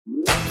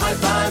High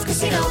Five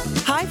Casino.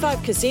 High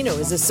Five Casino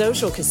is a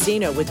social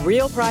casino with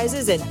real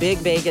prizes and big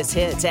Vegas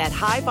hits at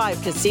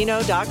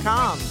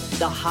highfivecasino.com.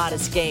 The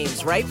hottest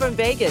games right from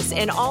Vegas,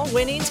 and all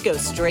winnings go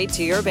straight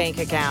to your bank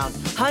account.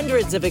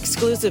 Hundreds of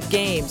exclusive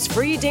games,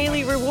 free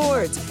daily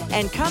rewards,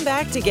 and come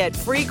back to get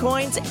free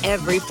coins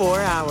every 4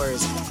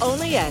 hours.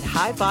 Only at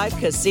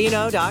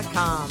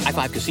highfivecasino.com. High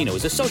Five Casino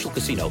is a social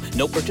casino.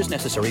 No purchase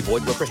necessary.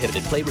 Void where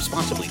prohibited. Play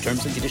responsibly.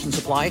 Terms and conditions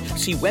apply.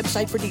 See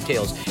website for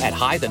details at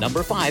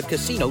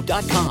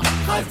high5casino.com.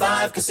 High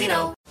Five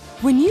Casino.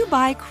 When you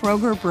buy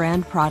Kroger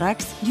brand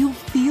products, you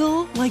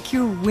feel like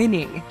you're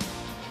winning.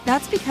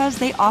 That's because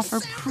they offer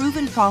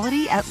proven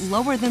quality at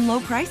lower than low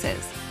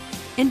prices.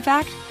 In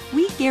fact,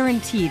 we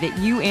guarantee that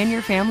you and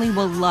your family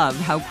will love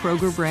how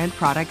Kroger brand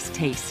products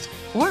taste,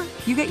 or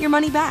you get your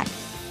money back.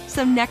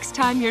 So next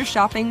time you're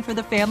shopping for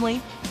the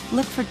family,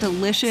 look for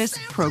delicious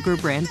Kroger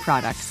brand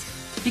products,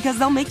 because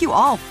they'll make you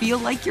all feel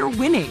like you're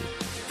winning.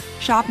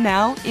 Shop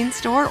now,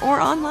 in-store,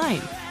 or online.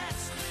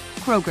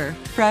 Kroger,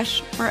 fresh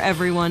for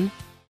everyone.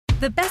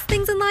 The best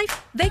things in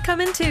life, they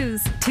come in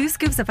twos. 2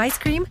 scoops of ice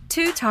cream,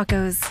 2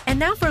 tacos. And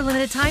now for a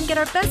limited time, get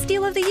our best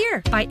deal of the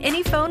year. Buy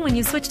any phone when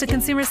you switch to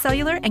Consumer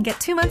Cellular and get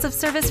 2 months of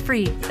service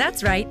free.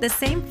 That's right, the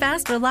same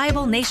fast,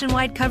 reliable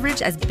nationwide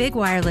coverage as Big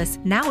Wireless,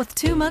 now with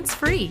 2 months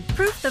free.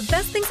 Proof the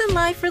best things in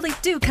life really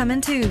do come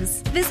in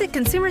twos. Visit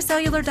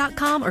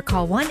ConsumerCellular.com or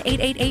call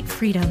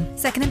 1-888-FREEDOM.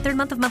 Second and third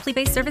month of monthly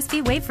base service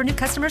fee waived for new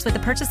customers with the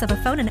purchase of a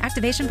phone and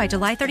activation by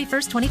July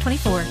 31st,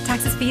 2024.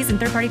 Taxes, fees,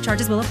 and third-party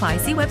charges will apply.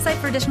 See website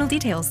for additional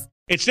details.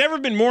 It's never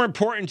been more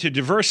important to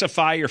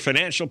diversify your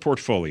financial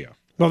portfolio.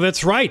 Well,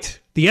 that's right.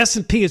 The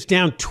S&P is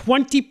down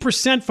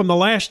 20% from the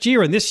last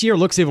year, and this year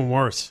looks even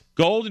worse.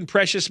 Gold and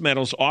precious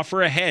metals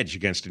offer a hedge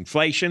against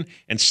inflation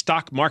and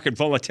stock market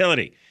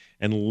volatility.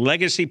 And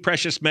Legacy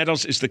Precious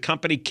Metals is the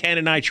company Ken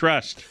and I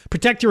trust.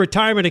 Protect your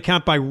retirement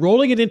account by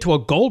rolling it into a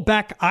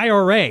gold-backed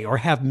IRA or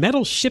have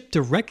metals shipped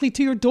directly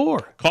to your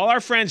door. Call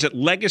our friends at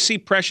Legacy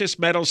Precious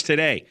Metals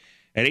today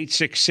at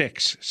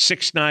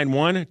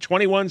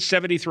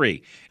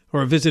 866-691-2173.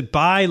 Or visit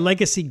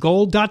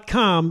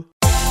buylegacygold.com.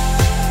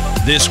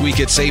 This week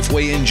at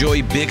Safeway,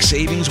 enjoy big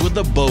savings with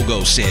the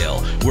BOGO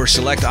sale, where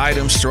select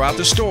items throughout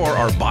the store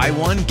are buy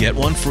one, get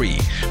one free.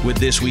 With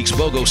this week's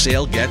BOGO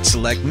sale, get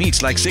select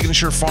meats like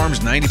Signature Farms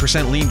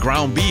 90% lean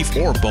ground beef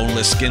or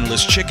boneless,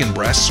 skinless chicken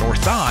breasts or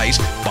thighs,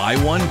 buy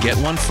one, get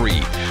one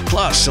free.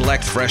 Plus,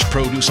 select fresh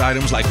produce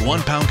items like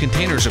 1-pound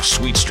containers of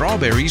sweet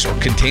strawberries or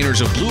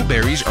containers of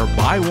blueberries are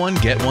buy one,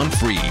 get one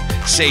free.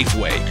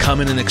 Safeway, come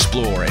in and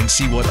explore and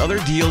see what other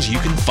deals you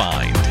can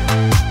find.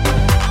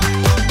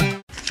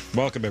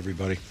 Welcome,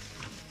 everybody.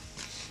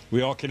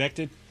 We all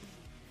connected?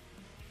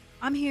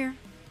 I'm here.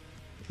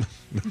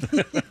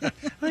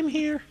 I'm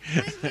here.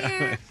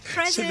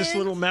 Present. See this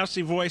little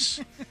mousy voice?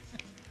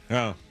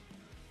 Oh.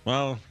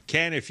 Well,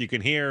 Ken, if you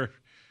can hear,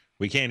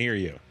 we can't hear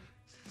you.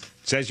 It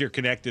says you're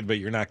connected, but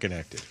you're not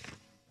connected.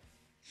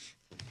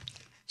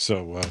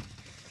 So,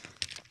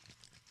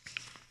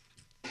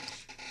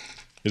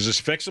 is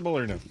this fixable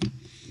or no?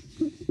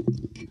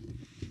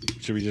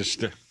 Should we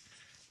just...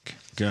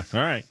 go? All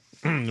right.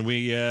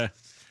 We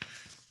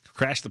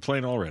crashed the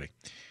plane already.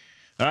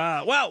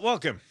 Well,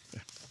 welcome.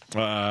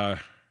 John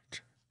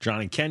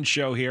and Ken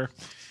show here.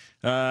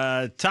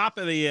 Top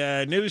of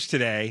the news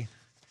today,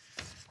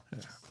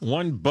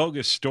 one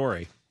bogus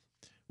story,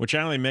 which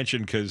I only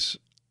mentioned because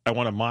I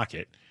want to mock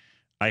it.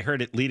 I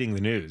heard it leading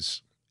the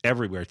news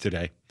everywhere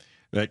today,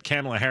 that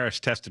Kamala Harris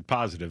tested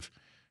positive,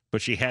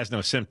 but she has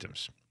no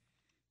symptoms.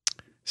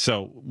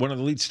 So one of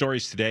the lead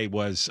stories today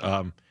was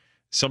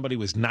somebody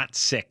was not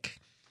sick.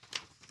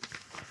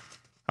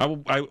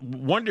 I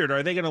wondered,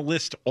 are they going to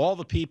list all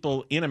the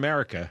people in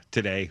America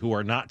today who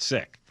are not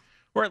sick?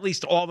 Or at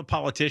least all the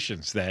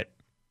politicians that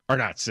are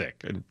not sick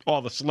and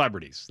all the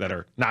celebrities that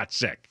are not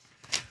sick?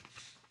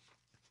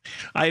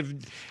 Have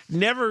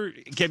you ever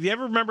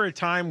remember a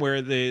time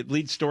where the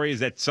lead story is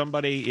that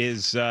somebody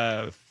is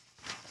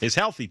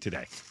healthy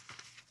today?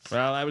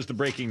 Well, that was the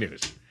breaking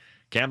news.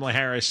 Kamala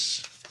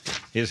Harris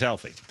is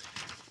healthy.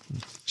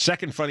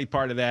 Second funny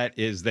part of that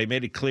is they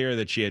made it clear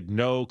that she had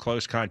no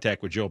close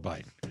contact with Joe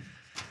Biden,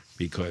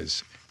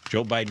 because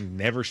Joe Biden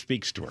never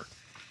speaks to her.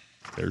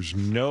 There's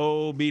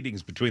no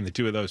meetings between the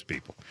two of those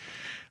people.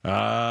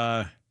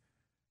 And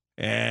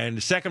the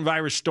second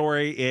virus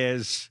story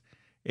is,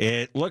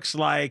 it looks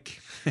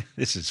like,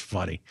 this is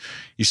funny.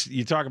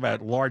 You talk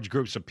about large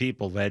groups of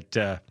people that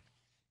that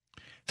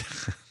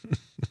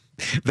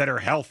are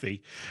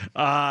healthy.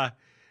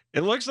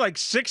 It looks like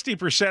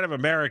 60% of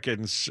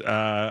Americans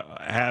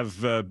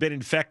have been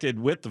infected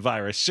with the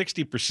virus,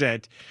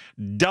 60%,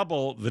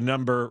 double the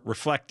number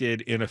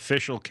reflected in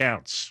official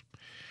counts.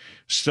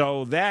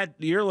 So that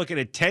you're looking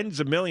at tens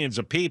of millions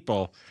of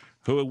people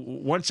who,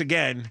 once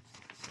again,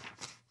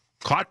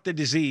 caught the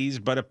disease,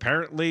 but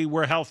apparently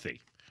were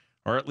healthy,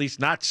 or at least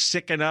not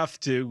sick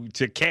enough to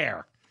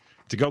care,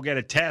 to go get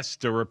a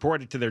test or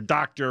report it to their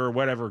doctor or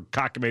whatever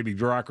cockamamie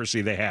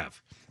bureaucracy they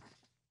have.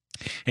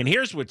 And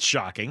here's what's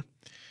shocking.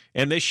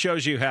 And this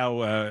shows you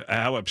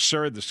how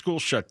absurd the school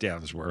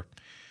shutdowns were.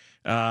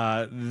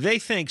 They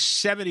think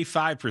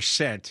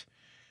 75%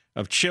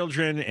 of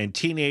children and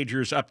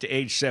teenagers up to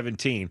age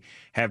 17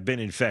 have been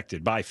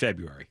infected by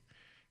February.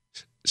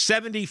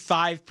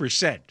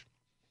 75%.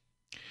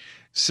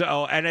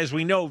 So, and as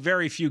we know,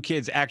 very few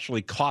kids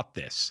actually caught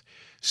this.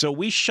 So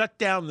we shut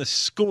down the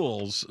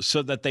schools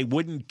so that they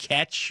wouldn't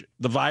catch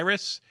the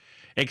virus,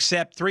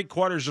 except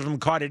 3/4 of them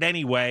caught it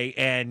anyway,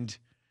 and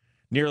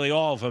nearly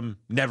all of them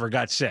never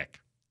got sick.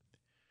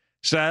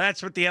 So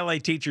that's what the LA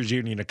Teachers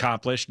Union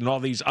accomplished, and all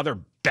these other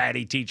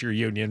batty teacher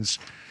unions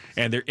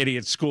and their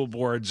idiot school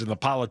boards and the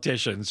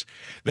politicians.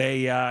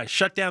 They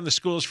shut down the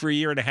schools for a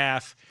year and a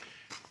half,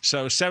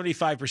 so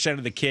 75%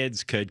 of the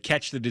kids could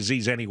catch the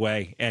disease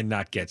anyway and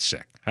not get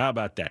sick. How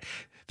about that?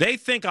 They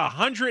think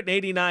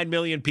 189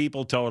 million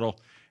people total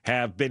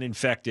have been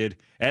infected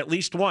at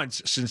least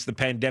once since the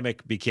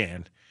pandemic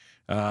began.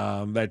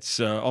 That's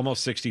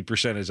almost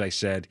 60%, as I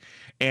said.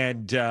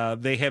 And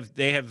they have.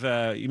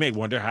 You may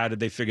wonder, how did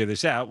they figure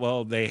this out?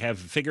 Well, they have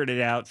figured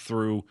it out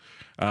through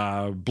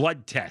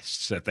blood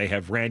tests that they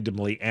have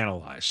randomly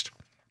analyzed.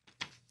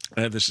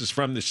 This is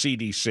from the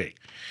CDC.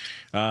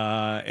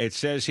 It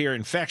says here,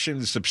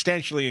 infections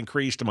substantially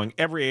increased among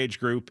every age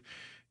group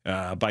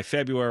by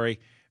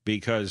February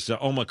because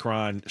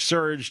Omicron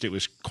surged. It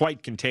was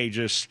quite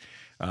contagious.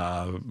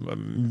 Tens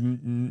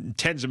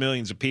of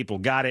millions of people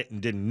got it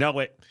and didn't know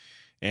it.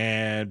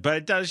 But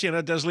it does,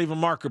 it does leave a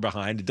marker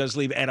behind. It does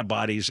leave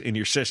antibodies in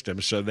your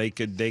system, so they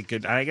could.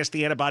 I guess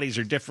the antibodies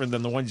are different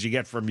than the ones you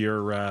get from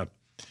your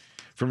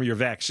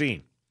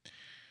vaccine.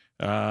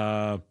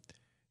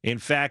 In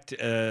fact,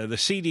 the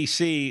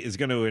CDC is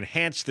going to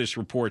enhance this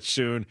report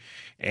soon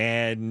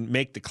and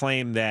make the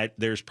claim that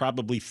there's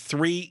probably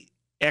 3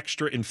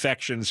 extra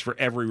infections for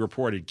every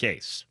reported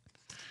case.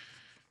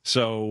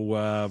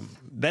 So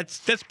that's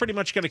pretty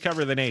much going to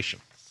cover the nation.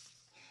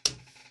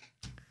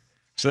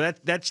 So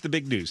that's the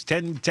big news.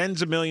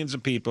 Tens of millions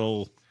of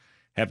people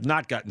have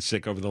not gotten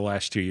sick over the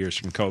last 2 years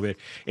from COVID.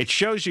 It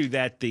shows you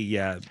that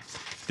the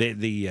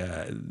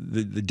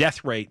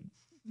death rate,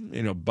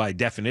 by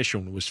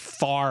definition, was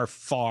far,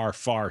 far,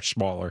 far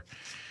smaller.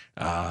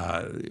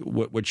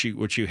 What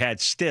you had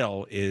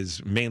still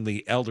is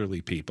mainly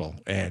elderly people,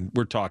 and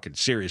we're talking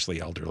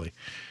seriously elderly,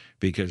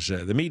 because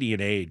the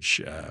median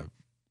age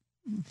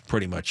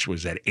pretty much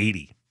was at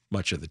 80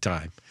 much of the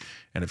time.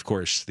 And, of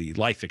course, the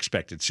life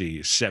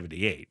expectancy is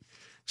 78.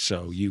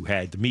 So you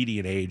had the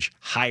median age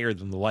higher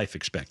than the life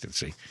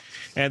expectancy.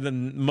 And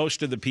then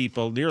most of the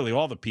people, nearly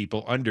all the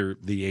people under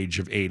the age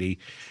of 80,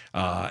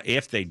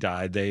 if they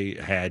died, they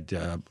had,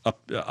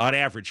 on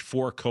average,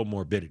 4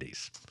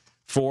 comorbidities,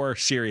 4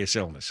 serious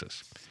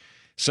illnesses.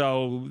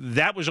 So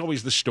that was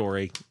always the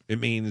story. It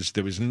means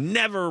there was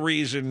never a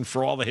reason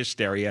for all the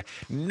hysteria,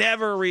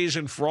 never a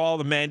reason for all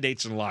the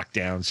mandates and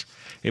lockdowns.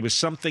 It was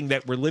something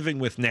that we're living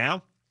with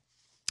now,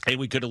 and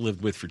we could have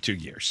lived with for 2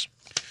 years.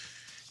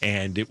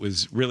 And it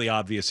was really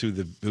obvious who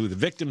the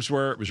victims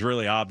were. It was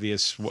really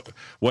obvious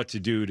what to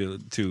do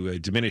to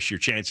diminish your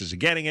chances of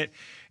getting it.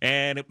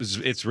 And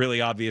it's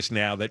really obvious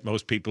now that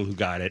most people who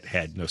got it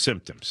had no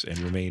symptoms and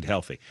remained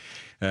healthy.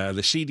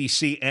 The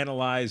CDC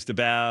analyzed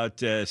about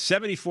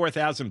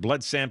 74,000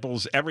 blood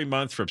samples every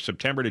month from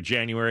September to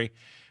January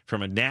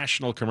from a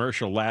national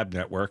commercial lab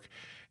network.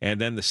 And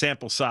then the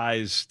sample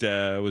size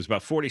was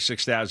about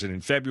 46,000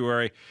 in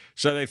February.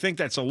 So they think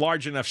that's a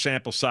large enough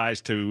sample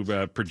size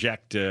to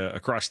project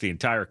across the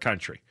entire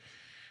country.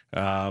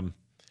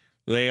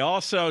 They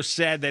also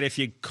said that if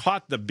you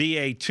caught the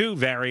BA2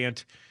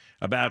 variant,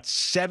 about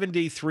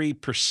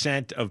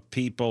 73% of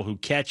people who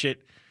catch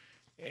it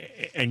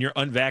and you're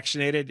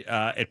unvaccinated,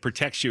 it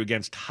protects you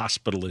against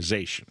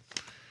hospitalization.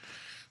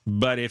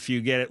 But if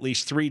you get at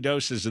least 3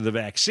 doses of the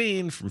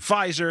vaccine from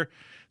Pfizer,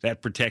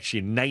 that protects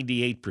you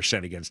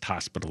 98% against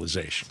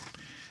hospitalization.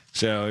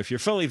 So if you're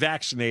fully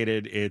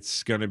vaccinated,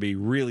 it's going to be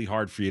really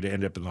hard for you to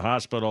end up in the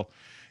hospital.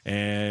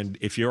 And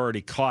if you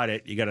already caught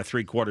it, you got a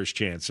 3/4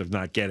 chance of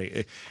not getting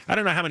it. I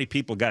don't know how many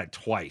people got it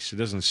twice. It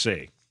doesn't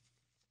say.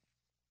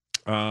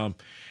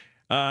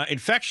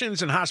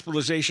 Infections and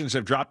hospitalizations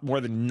have dropped more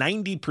than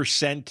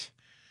 90%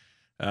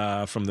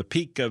 from the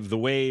peak of the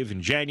wave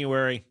in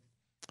January.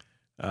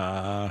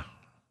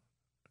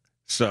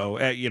 So,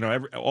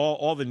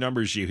 all the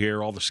numbers you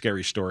hear, all the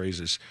scary stories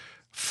is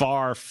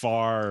far,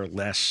 far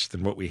less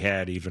than what we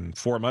had even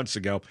 4 months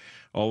ago.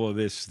 Although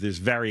this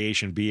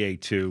variation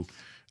BA2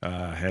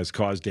 has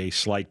caused a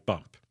slight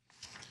bump.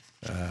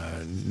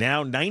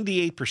 Now,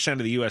 98%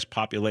 of the U.S.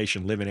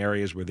 population live in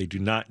areas where they do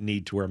not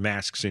need to wear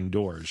masks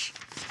indoors,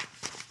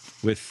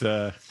 with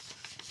the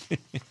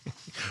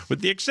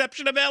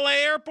exception of L.A.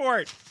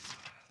 Airport.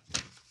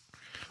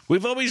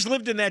 We've always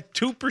lived in that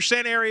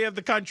 2% area of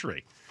the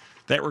country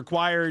that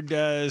required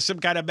some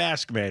kind of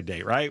mask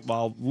mandate, right?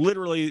 While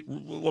literally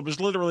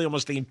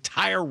almost the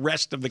entire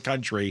rest of the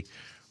country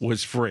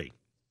was free.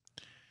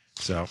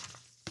 So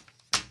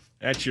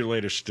that's your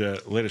latest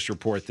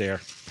report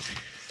there.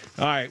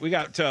 All right, we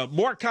got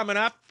more coming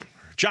up.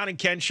 John and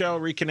Ken show.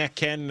 Reconnect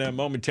Ken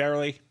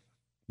momentarily.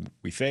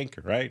 We think,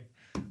 right?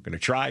 Going to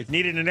try.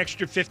 Needed an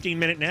extra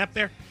 15-minute nap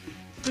there?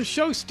 the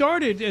show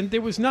started and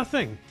there was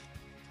nothing.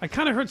 I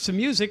kind of heard some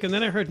music, and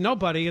then I heard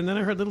nobody, and then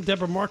I heard little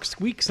Deborah Mark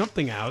squeak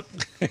something out.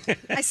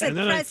 I said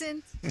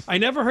present. I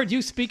never heard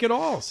you speak at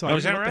all, so I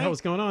didn't know what the right? hell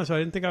was going on, so I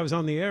didn't think I was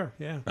on the air.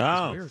 Yeah,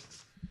 Oh. weird.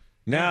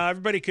 No,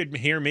 everybody could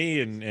hear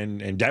me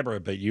and Deborah,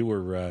 but you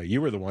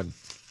were the one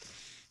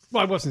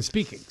Well, I wasn't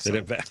speaking. So.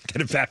 that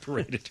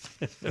evaporated.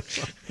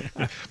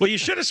 Well, you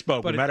should have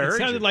spoken. But We might have it heard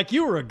sounded you. like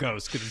you were a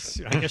ghost,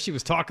 because I guess she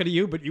was talking to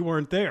you, but you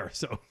weren't there,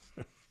 so...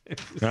 All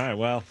right,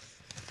 well,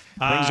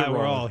 things are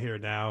we're rolling. all here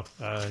now.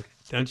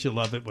 Don't you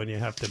love it when you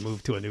have to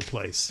move to a new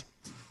place?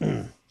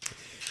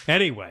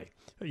 Anyway,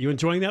 are you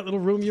enjoying that little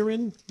room you're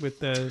in with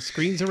the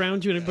screens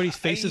around you and everybody's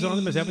faces on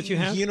them? Is that what you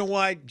have? You know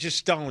what?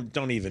 Just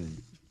don't even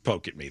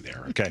poke at me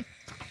there, okay?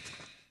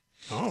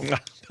 Oh,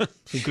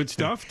 some good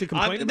stuff to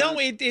complain about? No,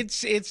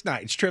 it's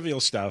not. It's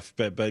trivial stuff,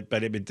 but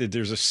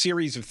there's a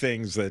series of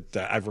things that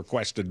I've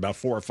requested about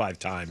 4 or 5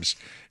 times,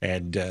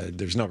 and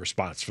there's no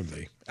response from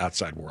the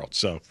outside world.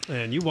 So,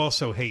 And you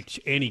also hate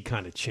any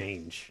kind of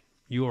change.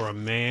 You are a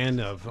man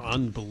of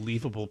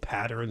unbelievable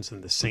patterns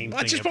and the same thing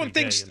I just every want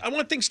things. day. I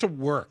want things to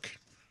work.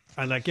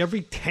 And like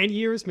every 10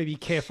 years, maybe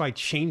KFI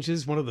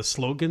changes one of the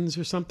slogans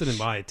or something, and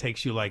it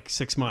takes you like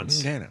 6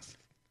 months. No.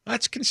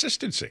 That's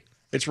consistency.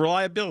 It's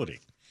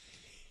reliability.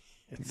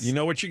 You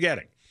know what you're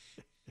getting.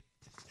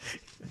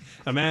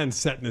 A man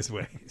set in his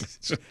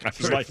ways.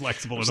 Very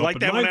flexible and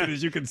open-minded,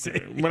 as you can see.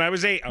 When I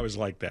was 8, I was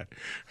like that.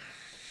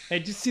 Hey,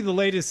 did you see the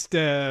latest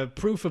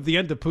proof of the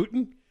end of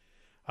Putin?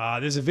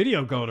 There's a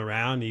video going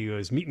around. He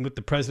was meeting with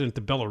the president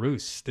of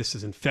Belarus. This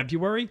is in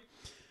February.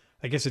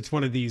 I guess it's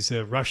one of these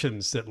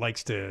Russians that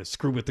likes to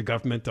screw with the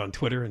government on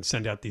Twitter and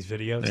send out these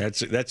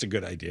videos. That's a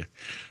good idea.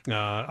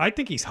 I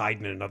think he's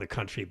hiding in another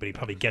country, but he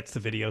probably gets the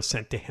video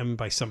sent to him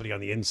by somebody on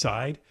the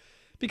inside.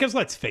 Because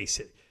let's face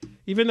it,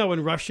 even though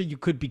in Russia you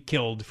could be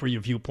killed for your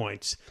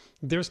viewpoints,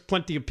 there's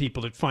plenty of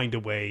people that find a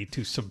way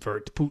to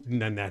subvert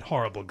Putin and that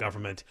horrible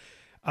government.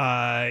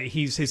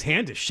 His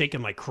hand is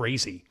shaking like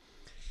crazy.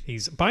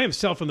 He's by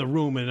himself in the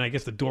room, and I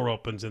guess the door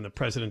opens, and the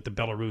president of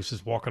Belarus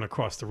is walking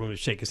across the room to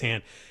shake his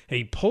hand. And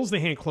he pulls the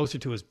hand closer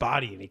to his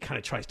body, and he kind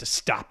of tries to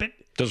stop it.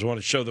 Doesn't want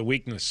to show the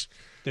weakness.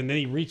 And then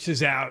he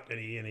reaches out, and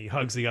he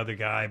hugs the other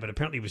guy, but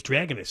apparently he was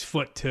dragging his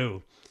foot,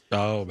 too.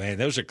 Oh, man,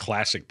 those are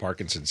classic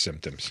Parkinson's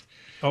symptoms.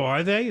 Oh,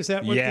 are they? Is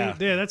that what? Yeah.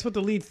 That's what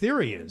the lead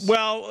theory is.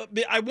 Well,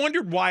 I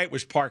wondered why it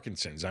was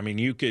Parkinson's. I mean,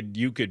 you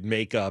could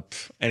make up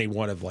any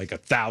one of like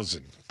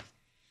 1,000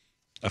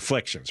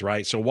 afflictions,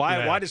 right? So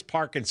why does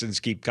Parkinson's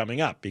keep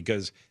coming up?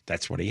 Because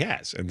that's what he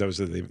has, and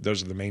those are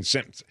the main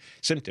symptoms.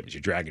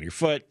 You're dragging your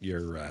foot.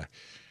 Your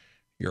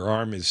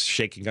arm is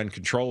shaking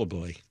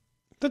uncontrollably.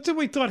 That's what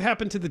we thought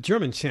happened to the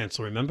German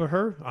chancellor. Remember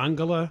her,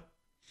 Angela?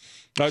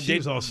 She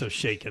was also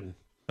shaken.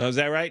 Oh, is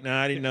that right? No,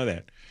 I didn't know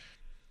that.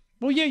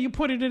 Well, yeah, you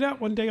pointed it out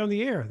one day on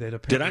the air that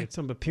apparently at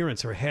some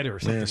appearance her head or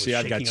something was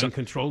shaking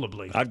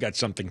uncontrollably. I've got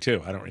something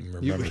too. I don't even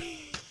remember.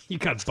 You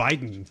got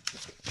Biden.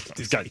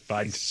 He's got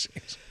Biden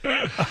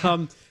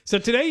disease. So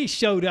today he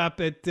showed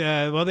up at,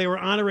 they were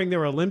honoring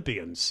their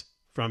Olympians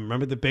from,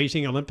 remember the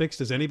Beijing Olympics?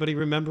 Does anybody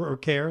remember or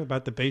care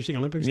about the Beijing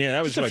Olympics? Yeah,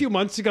 that was just a few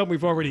months ago.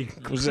 We've already.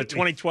 Was it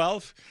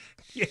 2012?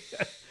 Yeah,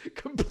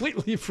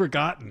 completely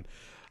forgotten.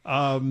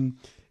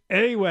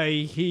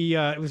 Anyway,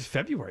 it was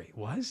February. It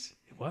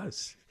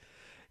was.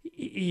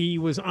 He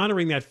was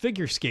honoring that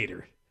figure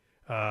skater.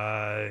 She's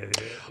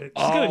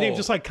got a name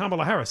just like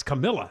Kamala Harris,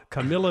 Camilla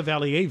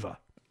Valieva.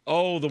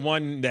 Oh, the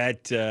one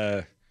that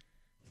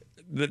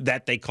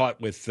that they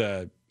caught with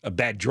a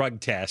bad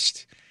drug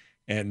test,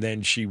 and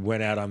then she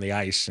went out on the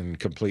ice and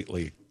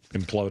completely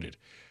imploded.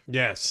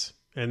 Yes.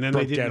 And then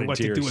they didn't know what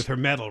to do with her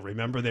medal.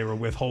 Remember, they were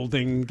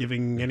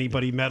giving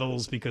anybody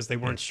medals because they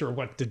weren't sure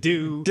what to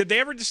do. Did they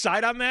ever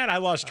decide on that? I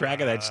lost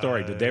track of that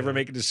story. Did they ever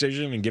make a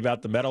decision and give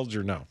out the medals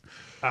or no?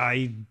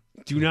 I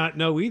do not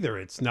know either.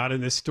 It's not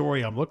in this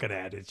story I'm looking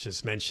at. It's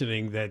just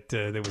mentioning that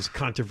there was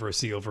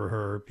controversy over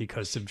her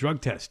because of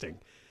drug testing.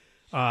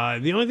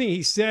 The only thing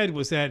he said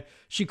was that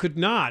she could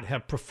not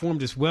have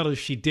performed as well as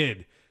she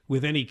did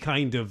with any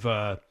kind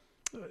of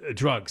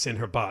drugs in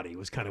her body,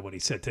 was kind of what he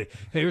said.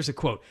 Here's a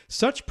quote.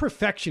 Such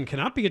perfection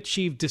cannot be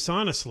achieved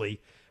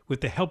dishonestly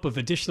with the help of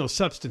additional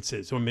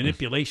substances or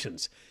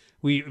manipulations.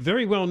 We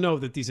very well know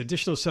that these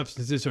additional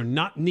substances are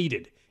not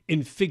needed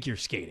in figure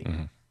skating.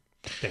 Mm-hmm.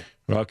 Yeah.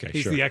 Okay,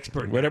 He's sure. the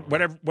expert.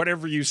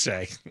 Whatever you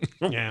say.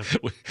 Yeah.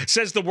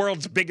 Says the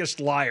world's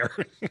biggest liar.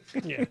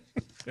 Yeah.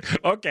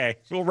 Okay,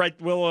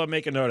 we'll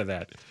make a note of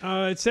that.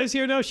 It says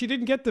here, no, she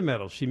didn't get the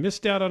medal. She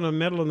missed out on a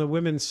medal in the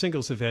women's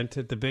singles event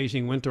at the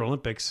Beijing Winter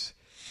Olympics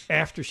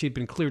after she'd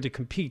been cleared to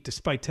compete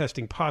despite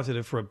testing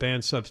positive for a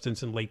banned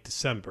substance in late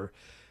December.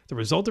 The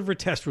result of her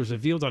test was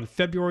revealed on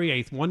February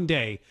 8th, one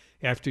day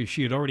after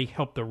she had already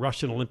helped the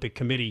Russian Olympic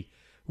Committee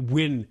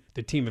win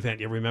the team event.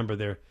 You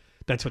remember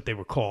that's what they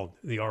were called,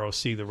 the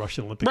ROC, the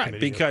Russian Olympic Committee.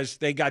 Right, because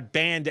they got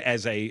banned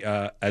as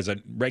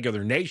a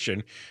regular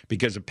nation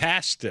because of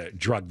past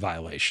drug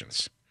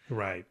violations.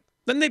 Right.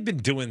 Then they've been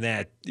doing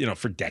that,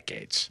 for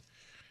decades.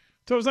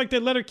 So it was like they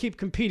let her keep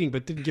competing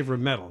but didn't give her a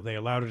medal. They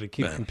allowed her to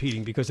keep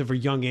competing because of her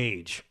young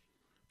age.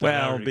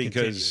 Well,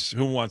 because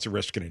who wants to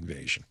risk an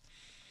invasion?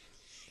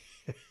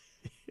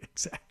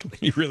 Exactly.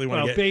 You really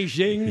want to get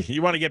Beijing.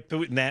 You want to get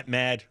Putin that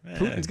mad?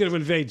 Putin's going to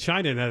invade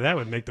China. Now that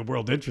would make the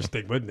world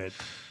interesting, wouldn't it?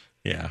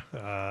 Yeah.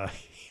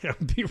 It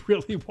would be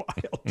really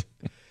wild.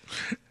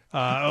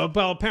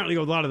 Well, apparently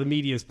a lot of the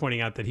media is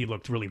pointing out that he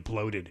looked really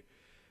bloated.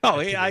 Oh,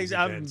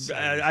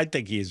 I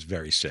think he is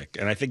very sick,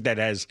 and I think that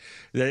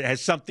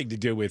has something to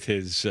do with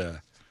his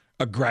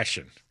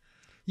aggression.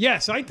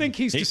 Yes, I think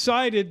he's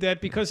decided that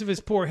because of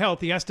his poor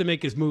health, he has to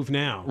make his move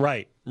now.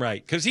 Right.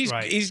 Because he's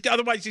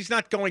otherwise he's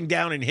not going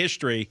down in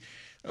history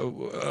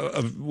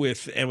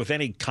with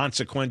any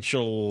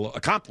consequential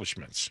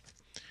accomplishments.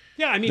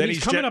 Yeah, I mean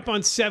he's coming up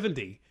on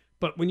 70,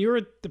 but when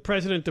you're the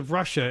president of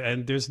Russia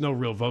and there's no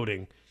real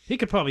voting, he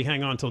could probably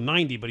hang on till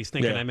 90, but he's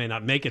thinking I may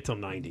not make it till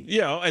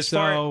 90.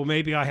 So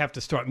maybe I have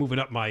to start moving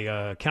up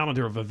my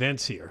calendar of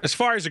events here. As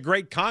far as a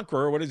great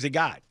conqueror, what has he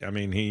got? I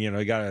mean, he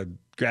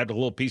grabbed a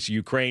little piece of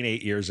Ukraine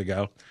 8 years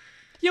ago.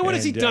 Yeah, what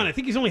has he done? I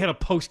think he's only had a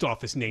post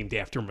office named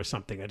after him or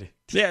something.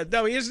 Yeah,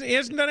 no, he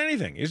hasn't done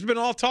anything. He's been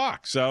all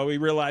talk. So he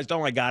realized, oh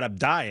my God, I'm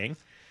dying.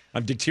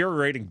 I'm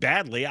deteriorating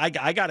badly. I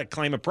got to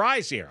claim a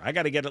prize here. I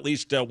got to get at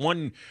least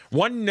one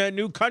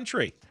new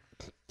country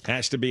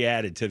has to be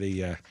added to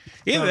the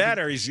either that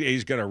or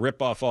he's going to rip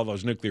off all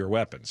those nuclear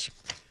weapons.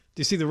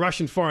 Do you see the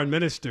Russian foreign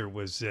minister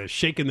was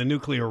shaking the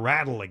nuclear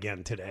rattle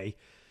again today,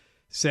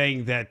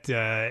 saying that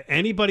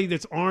anybody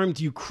that's armed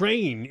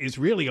Ukraine is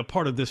really a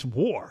part of this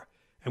war.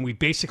 And we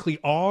basically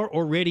are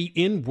already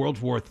in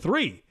World War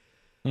III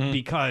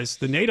because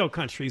the NATO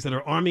countries that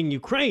are arming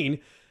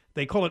Ukraine,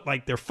 they call it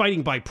like they're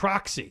fighting by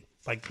proxy,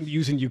 like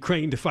using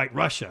Ukraine to fight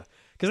Russia.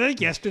 Because I think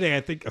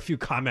yesterday, a few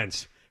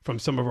comments from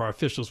some of our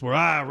officials were,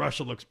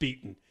 Russia looks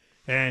beaten,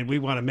 and we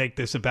want to make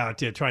this about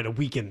trying to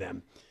weaken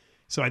them.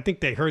 So I think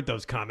they heard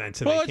those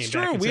comments and they came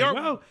back and said,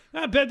 well,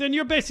 but then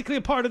you're basically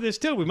a part of this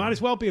too. We might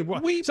as well be in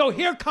war. So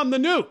here come the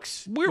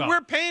nukes.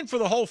 We're paying for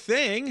the whole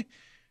thing.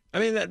 I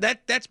mean,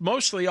 that's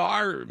mostly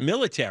our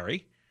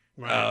military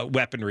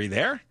weaponry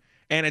there.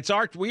 And it's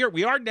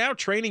we are now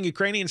training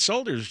Ukrainian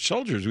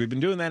soldiers. We've been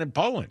doing that in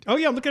Poland. Oh,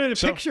 yeah, I'm looking at a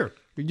picture.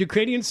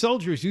 Ukrainian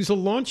soldiers use a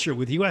launcher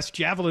with U.S.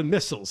 Javelin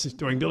missiles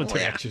during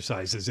military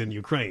exercises in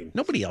Ukraine.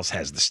 Nobody else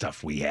has the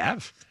stuff we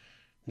have.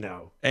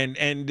 No. And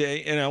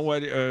you know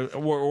what?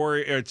 Or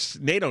it's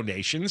NATO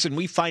nations, and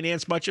we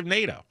finance much of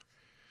NATO.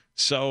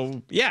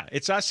 So, yeah,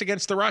 it's us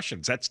against the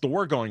Russians. That's the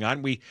war going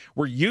on.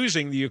 We're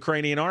using the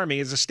Ukrainian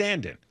army as a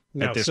stand-in.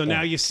 No, so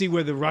now you see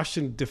where the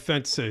Russian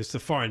defense the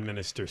foreign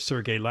minister,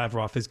 Sergei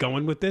Lavrov, is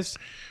going with this.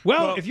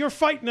 Well, if you're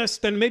fighting us,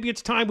 then maybe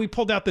it's time we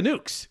pulled out the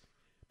nukes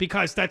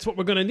because that's what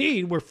we're going to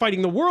need. We're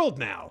fighting the world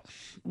now.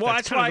 Well,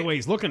 that's kind of the way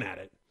he's looking at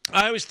it.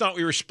 I always thought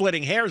we were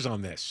splitting hairs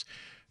on this.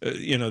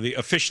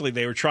 Officially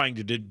they were trying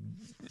to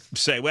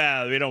say,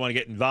 well, we don't want to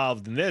get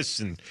involved in this,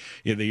 and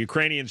the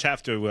Ukrainians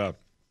have to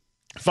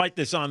fight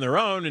this on their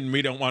own, and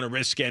we don't want to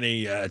risk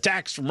any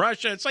attacks from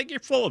Russia. It's like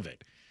you're full of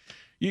it.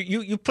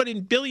 You put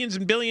in billions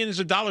and billions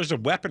of dollars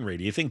of weaponry.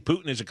 Do you think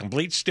Putin is a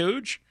complete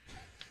stooge?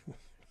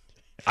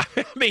 I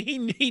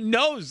mean, he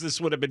knows this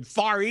would have been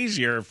far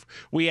easier if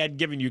we had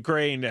given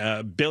Ukraine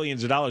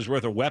billions of dollars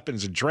worth of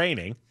weapons and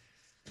training.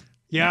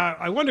 Yeah,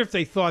 I wonder if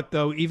they thought,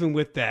 though, even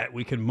with that,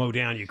 we can mow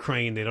down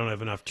Ukraine. They don't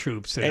have enough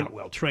troops. They're not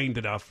well-trained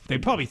enough. They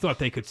probably thought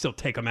they could still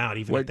take them out,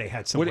 even if they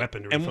had some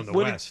weaponry from the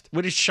West.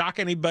 Would it shock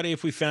anybody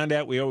if we found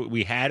out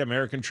we had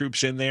American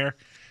troops in there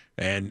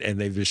and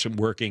they've just been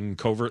working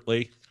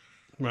covertly?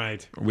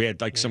 Right. We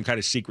had some kind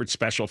of secret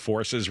special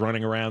forces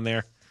running around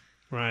there.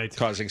 Right.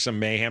 Causing some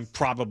mayhem,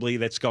 probably,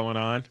 that's going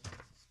on.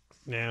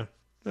 Yeah.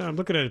 I'm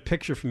looking at a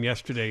picture from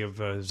yesterday of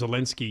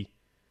Zelensky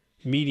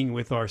meeting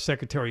with our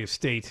Secretary of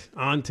State,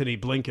 Antony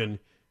Blinken,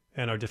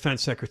 and our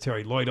Defense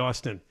Secretary, Lloyd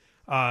Austin.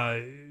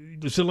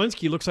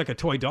 Zelensky looks like a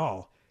toy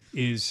doll.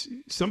 Is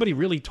somebody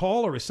really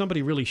tall or is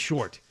somebody really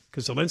short?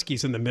 Because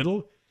Zelensky's in the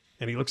middle,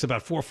 and he looks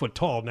about 4 foot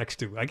tall next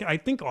to... I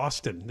think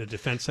Austin, the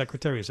Defense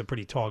Secretary, is a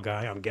pretty tall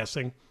guy, I'm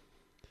guessing.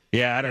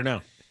 Yeah, I don't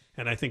know.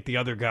 And I think the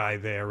other guy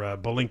there,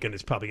 Blinken,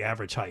 is probably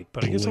average height.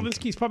 But I guess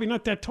Zelensky's probably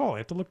not that tall. I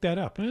have to look that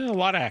up. Well, a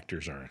lot of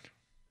actors aren't.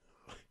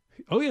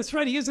 Oh, that's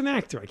right. He is an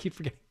actor. I keep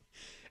forgetting.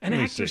 An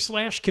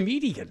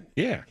actor/comedian.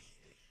 Yeah.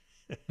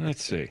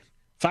 Let's see.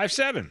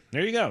 5'7".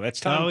 There you go. That's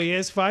Tom. Oh, he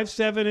is.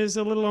 5'7" is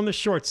a little on the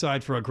short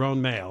side for a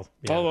grown male.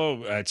 Yeah.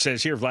 Although it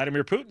says here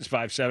Vladimir Putin's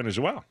 5'7" as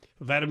well.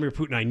 Vladimir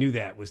Putin, I knew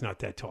that, was not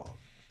that tall.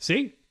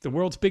 See? The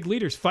world's big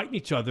leaders fighting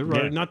each other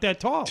are not that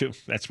tall.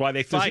 That's why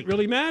they fight. Does it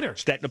really matter?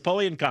 It's that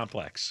Napoleon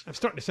complex. I'm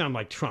starting to sound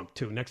like Trump,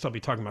 too. Next I'll be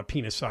talking about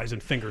penis size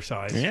and finger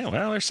size. Yeah,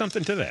 well, there's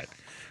something to that.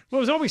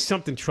 Well, there's always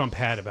something Trump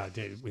had about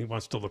it. He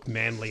wants to look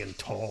manly and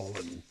tall.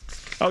 And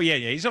oh, yeah.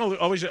 He's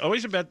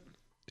always about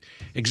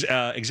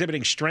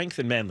exhibiting strength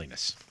and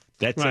manliness.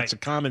 That's a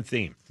common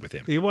theme with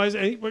him. He was.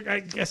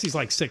 I guess he's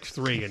like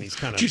 6'3", and he's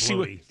kind of Do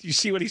you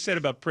see what he said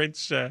about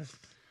Prince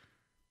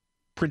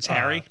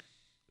Harry?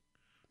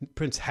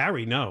 Prince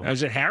Harry, no.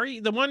 Was it Harry?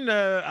 The one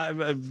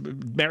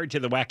married to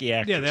the wacky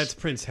actress? Yeah, that's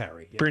Prince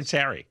Harry. Yes. Prince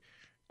Harry.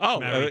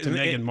 Oh, married to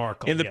Meghan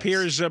Markle. In the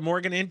Piers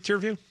Morgan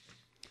interview?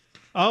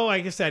 Oh, I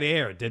guess that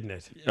aired, didn't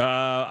it?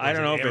 I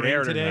don't know if it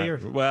aired today or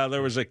not. Well,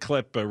 there was a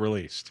clip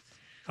released.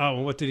 Oh,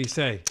 well, what did he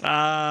say?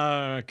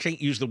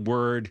 Can't use the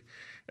word.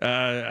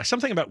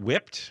 Something about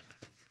whipped.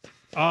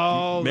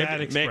 Oh, maybe,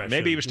 that expression.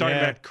 Maybe he was talking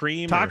about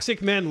cream.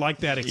 Toxic men like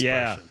that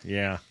expression.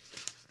 Yeah.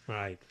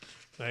 Right.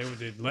 They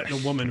would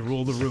letting a woman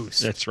rule the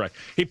roost. That's right.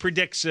 He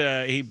predicts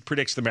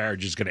the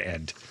marriage is going to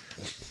end.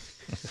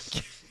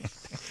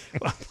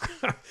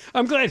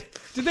 I'm glad.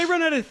 Did they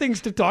run out of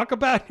things to talk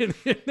about?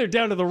 They're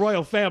down to the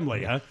royal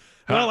family, huh?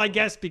 Well, I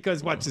guess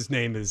because what's his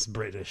name is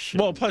British.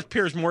 Well, plus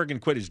Piers Morgan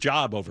quit his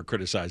job over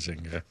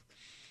criticizing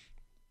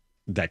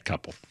that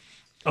couple.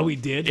 Oh, he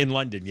did? In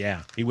London,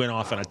 yeah. He went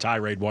off on a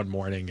tirade one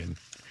morning, and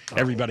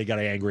everybody got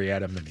angry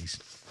at him, and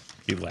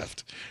he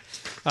left.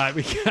 All right,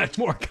 we got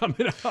more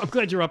coming up. I'm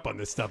glad you're up on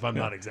this stuff. I'm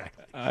not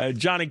exactly.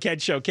 John and Ken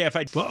Show,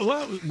 KFI.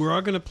 Well,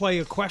 we're going to play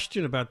a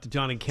question about the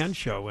John and Ken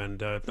Show,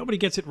 and if nobody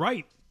gets it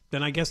right,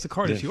 then I guess the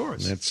card is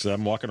yours.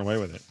 I'm walking away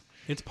with it.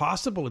 It's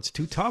possible. It's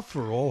too tough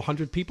for all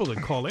 100 people to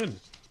call in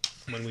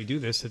when we do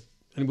this,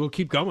 and we'll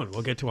keep going.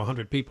 We'll get to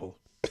 100 people.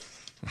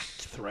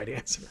 That's the right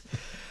answer.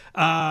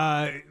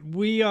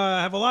 We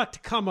have a lot to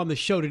come on the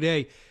show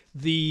today.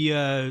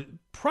 The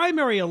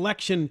primary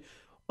election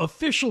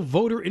official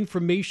voter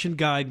information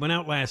guide went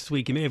out last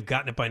week. You may have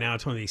gotten it by now.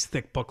 It's one of these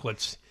thick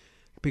booklets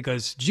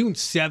because June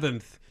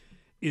 7th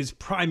is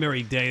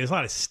primary day. There's a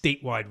lot of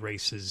statewide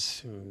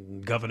races,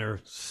 governor,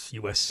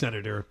 U.S.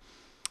 senator,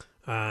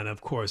 and of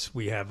course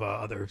we have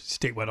other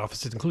statewide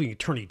offices, including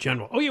attorney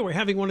general. Oh yeah, we're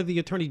having one of the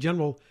attorney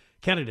general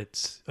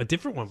candidates, a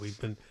different one. We've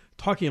been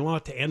talking a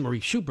lot to Anne Marie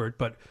Schubert,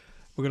 but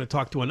we're going to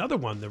talk to another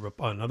one,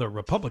 another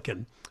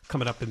Republican,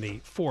 coming up in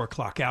the 4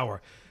 o'clock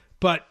hour.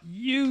 But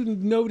you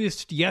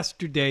noticed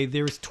yesterday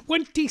there's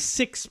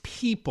 26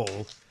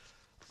 people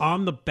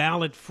on the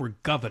ballot for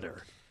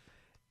governor,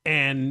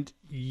 and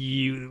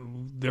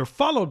they're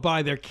followed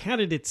by their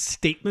candidate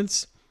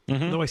statements.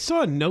 Mm-hmm. Though I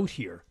saw a note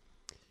here.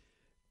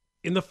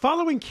 In the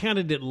following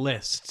candidate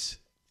lists,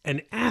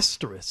 an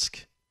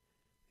asterisk,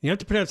 you have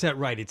to pronounce that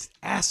right, it's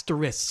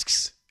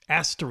asterisks,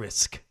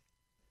 asterisk.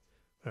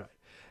 All right.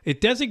 It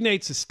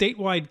designates a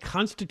statewide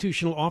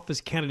constitutional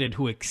office candidate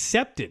who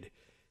accepted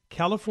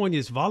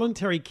California's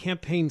voluntary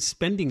campaign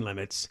spending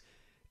limits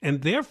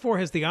and therefore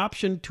has the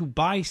option to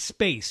buy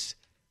space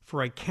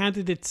for a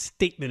candidate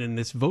statement in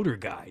this voter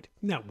guide.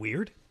 Isn't that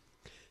weird?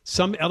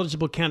 Some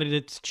eligible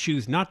candidates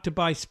choose not to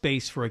buy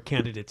space for a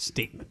candidate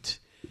statement.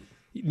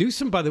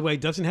 Newsom, by the way,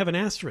 doesn't have an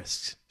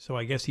asterisk, so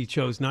I guess he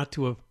chose not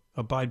to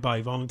abide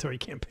by voluntary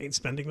campaign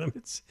spending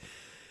limits.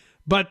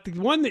 But the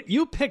one that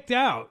you picked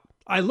out,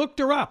 I looked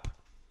her up.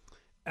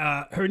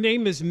 Her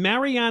name is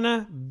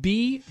Mariana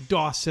B.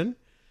 Dawson.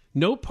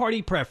 No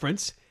party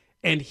preference.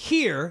 And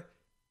here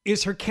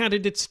is her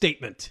candidate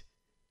statement.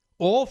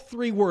 All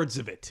 3 words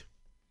of it.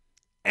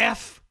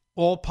 F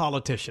all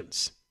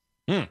politicians.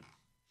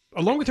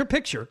 Along with her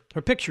picture.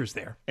 Her picture's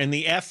there. And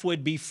the F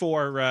would be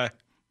for...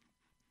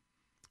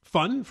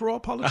 Fun for all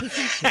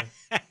politicians?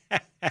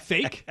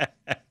 Fake?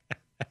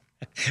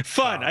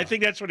 Fun. I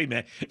think that's what he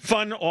meant.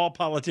 Fun all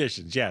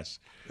politicians, yes.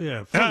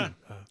 Yeah, fun.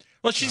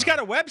 Well, she's got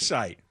a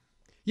website.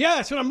 Yeah,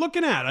 that's what I'm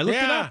looking at. I looked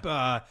it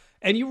up.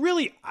 And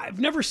I've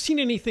never seen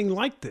anything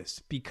like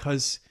this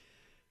because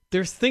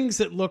there's things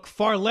that look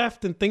far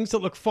left and things that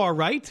look far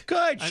right.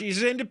 Good.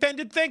 She's an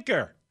independent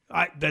thinker.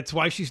 That's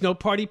why she's no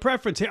party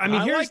preference. I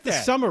mean, here's like the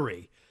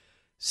summary.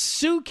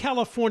 Sue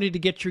California to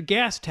get your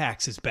gas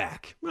taxes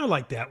back. I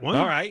like that one.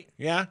 All right.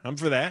 Yeah, I'm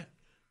for that.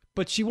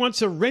 But she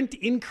wants a rent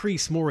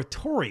increase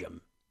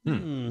moratorium.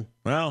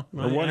 Well,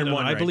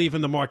 I believe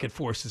in the market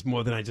forces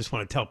more than I just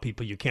want to tell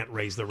people you can't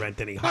raise the rent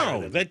any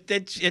higher. No,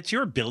 it's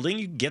your building.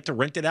 You get to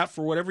rent it out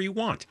for whatever you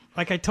want.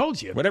 Like I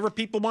told you. Whatever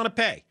people want to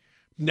pay.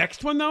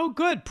 Next one, though,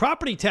 good.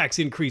 Property tax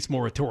increase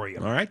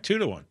moratorium. All right,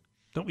 2-1.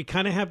 Don't we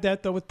kind of have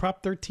that, though, with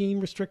Prop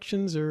 13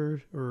 restrictions,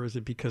 or is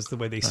it because the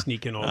way they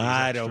sneak in all these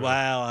extra...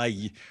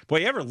 Boy,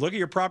 you ever look at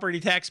your property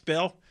tax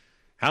bill?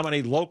 How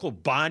many local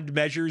bond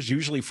measures,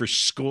 usually for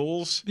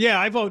schools? Yeah,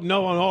 I vote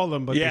no on all of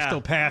them, but they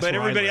still pass. But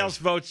everybody else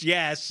votes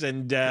yes,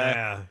 and...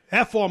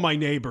 F all my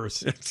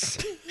neighbors.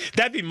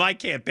 That'd be my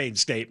campaign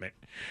statement.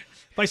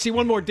 If I see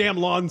one more damn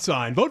lawn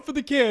sign, vote for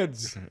the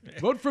kids.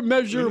 Vote for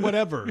measure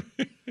whatever.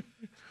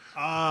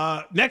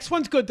 Next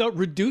one's good, though.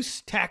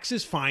 Reduce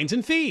taxes, fines,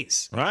 and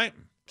fees. Right.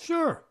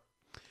 Sure.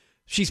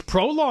 She's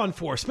pro-law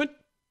enforcement.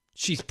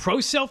 She's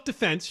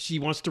pro-self-defense. She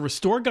wants to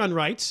restore gun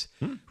rights,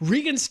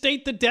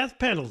 reinstate the death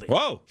penalty.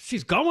 Whoa.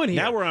 She's going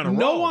here. Now we're on a roll.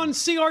 No on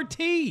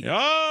CRT.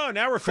 Oh,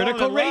 now we're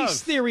critical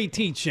race theory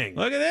teaching.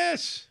 Look at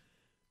this.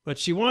 But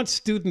she wants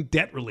student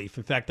debt relief.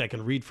 In fact, I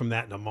can read from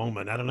that in a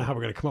moment. I don't know how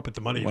we're going to come up with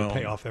the money to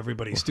pay off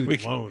everybody's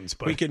student loans.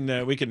 But we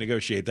can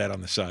negotiate that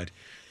on the side.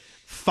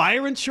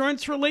 Fire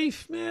insurance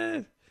relief?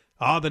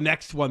 The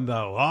next one,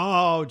 though.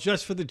 Oh,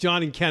 just for the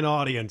John and Ken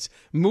audience.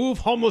 Move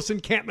homeless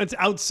encampments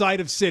outside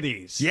of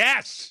cities.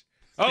 Yes.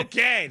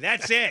 Okay,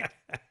 that's it.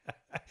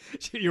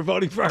 You're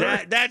voting for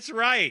her? That's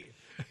right.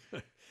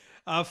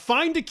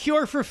 Find a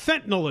cure for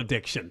fentanyl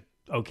addiction.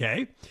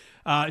 Okay.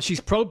 She's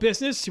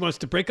pro-business. She wants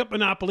to break up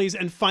monopolies.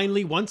 And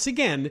finally, once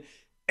again,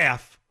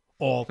 F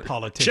all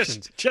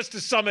politicians. Just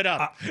to sum it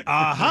up.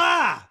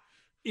 Aha!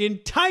 In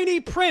tiny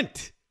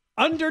print,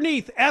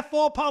 underneath F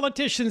all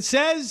politicians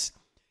says,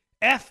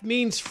 F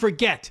means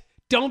forget.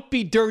 Don't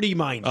be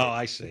dirty-minded. Oh,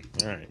 I see.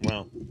 All right,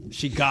 well.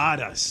 She got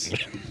us.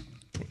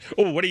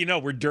 Oh, what do you know?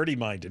 We're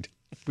dirty-minded.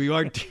 We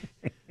are. Who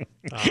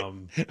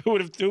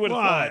would have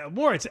thought?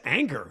 More, it's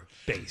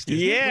anger-based.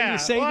 Yeah. When you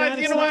say that,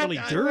 it's not really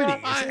dirty.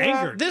 It's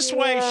anger. This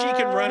way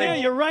she can run Yeah,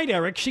 it. you're right,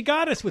 Eric. She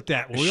got us with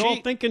that. We were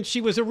all thinking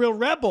she was a real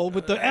rebel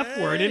with the F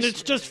word, and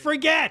it's just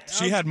forget.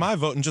 She had my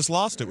vote and just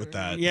lost it with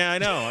that. Yeah, I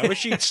know. I wish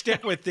she'd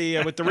stick with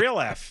the real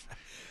F.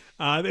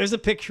 There's a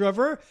picture of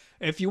her.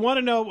 If you want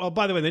to know, oh,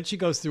 by the way, then she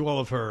goes through all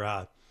of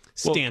her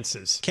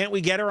stances. Can't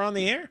we get her on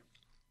the air?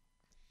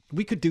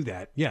 We could do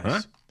that, yes.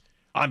 Huh?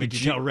 I mean,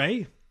 Did you tell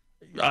Ray?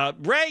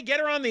 Ray, get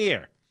her on the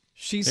air.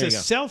 She's a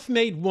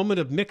self-made woman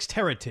of mixed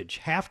heritage,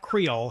 half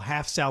Creole,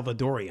 half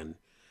Salvadorian,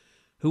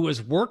 who has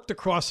worked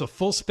across a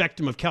full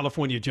spectrum of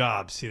California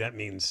jobs. See, that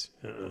means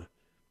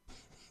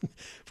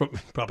from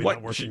probably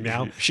not working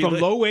now. From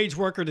low-wage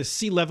worker to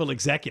C-level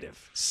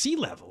executive.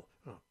 C-level?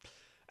 Oh.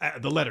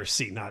 The letter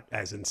C, not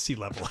as in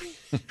C-level.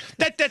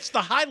 That's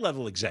the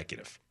high-level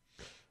executive.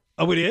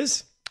 Oh, it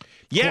is?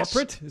 Yes.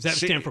 Corporate? Does that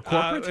stand for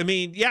corporate?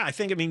 I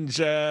think it means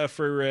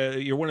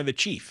you're one of the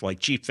chief, like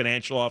chief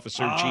financial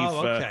officer, chief.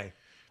 Okay.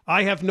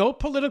 I have no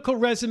political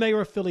resume or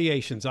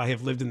affiliations. I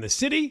have lived in the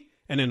city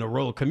and in a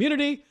rural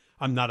community.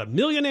 I'm not a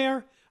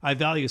millionaire. I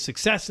value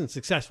success and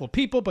successful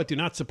people, but do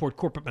not support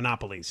corporate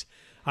monopolies.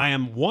 I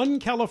am one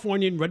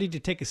Californian ready to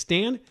take a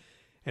stand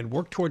and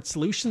work towards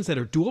solutions that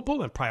are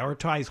doable and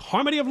prioritize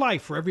harmony of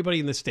life for everybody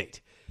in the state.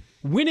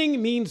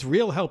 Winning means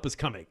real help is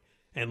coming.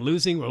 And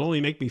losing will only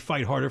make me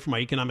fight harder for my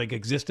economic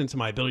existence and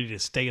my ability to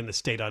stay in the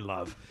state I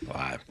love.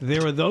 Wow.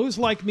 There are those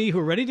like me who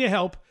are ready to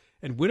help,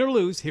 and win or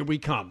lose, here we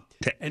come.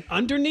 And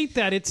underneath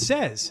that, it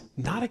says,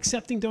 not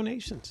accepting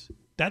donations.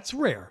 That's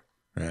rare.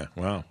 Yeah,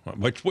 well,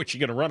 what's she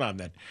going to run on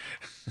then?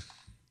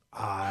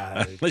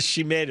 Unless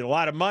she made a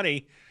lot of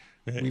money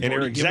in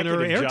her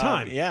executive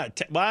job. Yeah,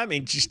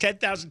 she's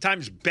 10,000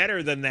 times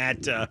better than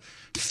that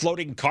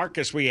floating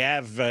carcass we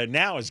have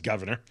now as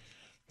governor.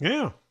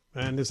 Yeah.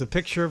 And there's a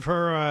picture of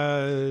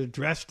her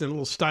dressed in a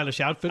little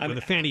stylish outfit with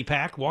a fanny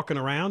pack walking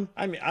around.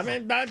 I mean,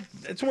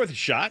 it's worth a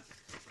shot.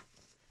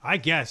 I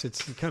guess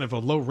it's kind of a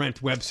low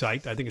rent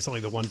website. I think it's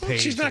only the one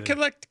page. She's not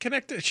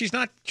connected. She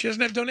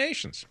doesn't have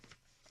donations.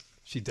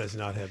 She does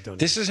not have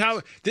donations.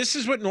 This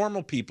is what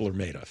normal people are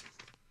made of.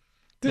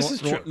 This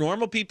is true.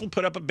 Normal people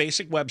put up a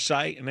basic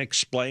website and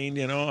explain,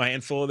 a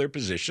handful of their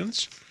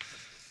positions.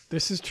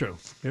 This is true.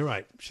 You're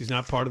right. She's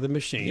not part of the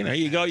machine.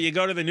 You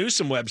go to the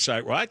Newsom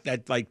website, right?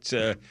 That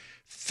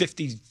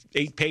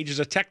 58 pages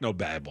of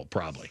technobabble,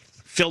 probably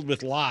filled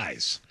with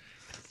lies.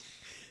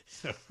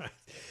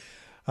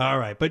 All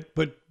right, but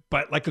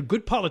like a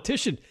good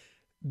politician,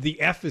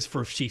 the F is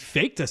for she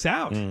faked us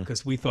out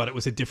because we thought it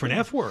was a different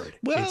F word.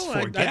 Well, it's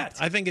forget.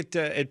 I think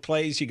it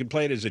plays. You can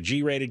play it as a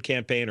G-rated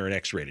campaign or an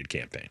X-rated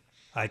campaign.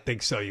 I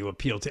think so. You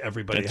appeal to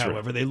everybody,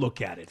 however they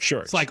look at it.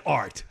 Sure. It's like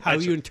art. How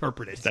you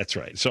interpret it. That's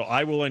right. So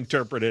I will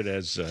interpret it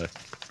as the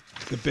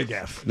big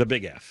F. The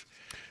big F.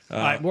 All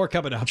right, more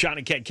coming up.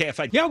 Johnny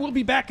KFI. Yeah, we'll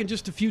be back in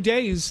just a few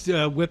days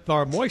with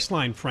our Moist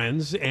Line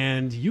friends,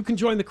 and you can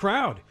join the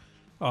crowd.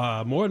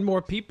 More and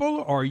more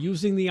people are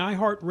using the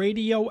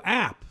iHeartRadio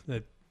app,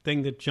 the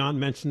thing that John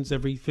mentions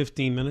every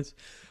 15 minutes.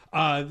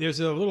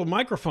 There's a little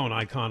microphone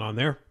icon on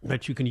there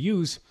that you can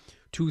use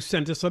to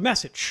send us a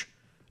message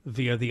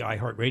via the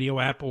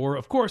iHeartRadio app, or,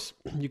 of course,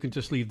 you can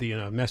just leave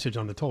the message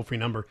on the toll-free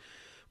number,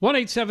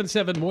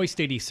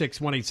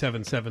 1-877-MOIST-86,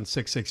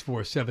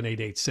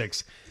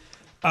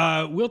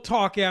 1-877-664-7886. We'll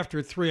talk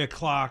after 3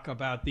 o'clock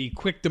about the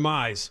quick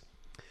demise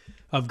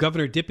of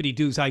Governor Dippity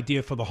Doo's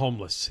idea for the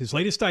homeless. His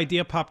latest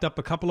idea popped up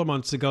a couple of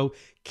months ago,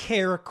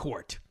 Care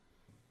Court.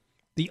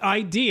 The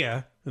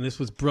idea, and this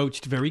was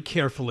broached very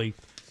carefully,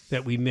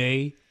 that we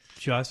may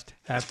just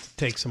have to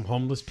take some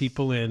homeless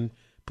people in,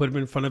 put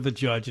them in front of a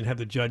judge, and have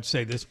the judge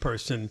say this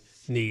person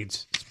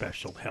needs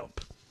special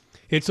help.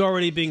 It's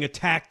already being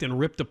attacked and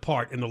ripped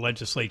apart in the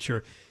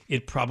legislature.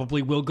 It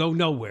probably will go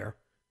nowhere.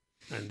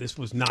 And this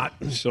was not,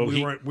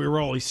 we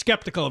were always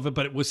skeptical of it,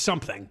 but it was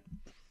something.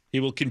 He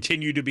will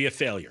continue to be a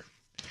failure.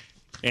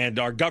 And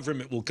our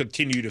government will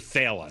continue to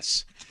fail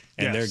us.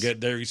 And Yes.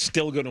 they're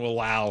still going to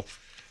allow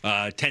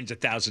tens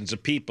of thousands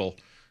of people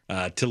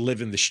to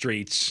live in the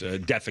streets,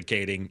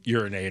 defecating,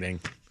 urinating,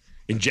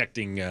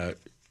 injecting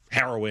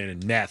heroin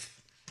and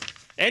meth,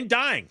 and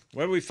dying.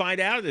 What do we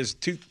find out? There's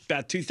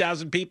about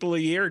 2,000 people a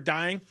year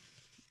dying.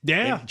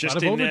 Yeah, a lot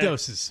of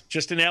overdoses.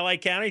 Just in L.A.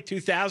 County,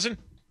 2,000?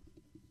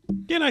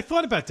 Yeah, and I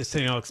thought about this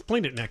thing. I'll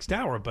explain it next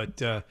hour,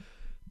 but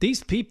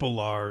these people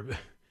are,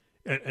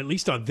 at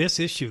least on this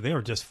issue, they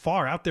are just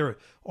far out there,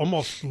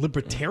 almost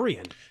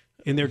libertarian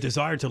in their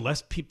desire to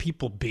let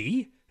people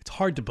be. It's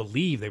hard to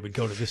believe they would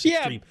go to this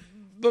extreme.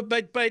 But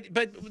they're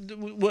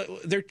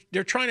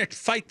trying to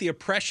fight the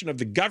oppression of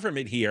the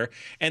government here,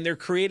 and they're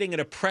creating an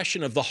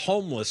oppression of the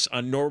homeless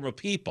on normal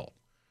people.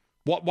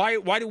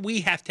 Why do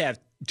we have to have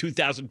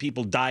 2,000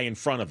 people die in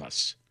front of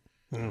us?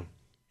 You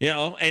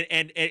know,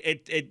 and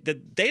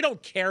they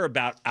don't care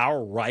about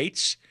our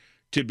rights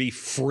to be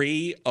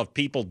free of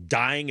people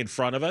dying in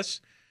front of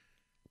us.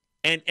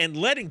 And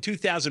letting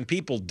 2,000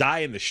 people die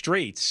in the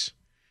streets,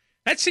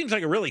 that seems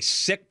like a really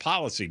sick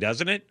policy,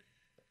 doesn't it?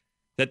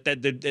 That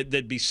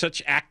there'd be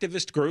such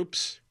activist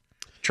groups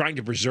trying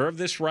to preserve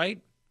this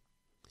right.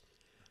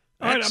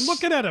 All right, I'm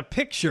looking at a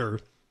picture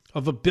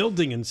of a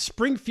building in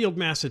Springfield,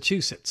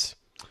 Massachusetts.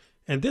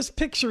 And this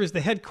picture is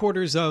the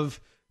headquarters of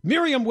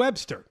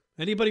Merriam-Webster.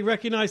 Anybody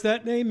recognize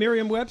that name,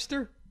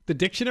 Merriam-Webster? The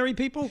dictionary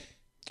people?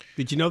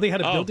 Did you know they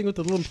had a building with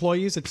the little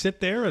employees that sit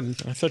there? And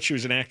I thought she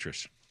was an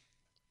actress.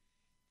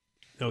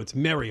 No, it's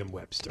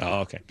Merriam-Webster. Oh,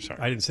 okay. Sorry.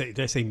 I didn't say,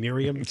 did I say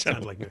Miriam? It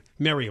sounded like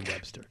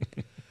Merriam-Webster.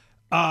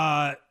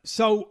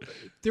 So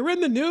they're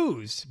in the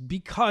news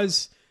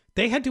because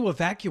they had to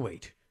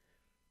evacuate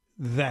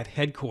that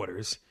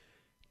headquarters.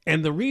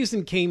 And the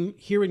reason came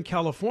here in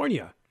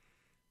California.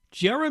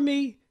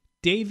 Jeremy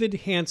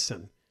David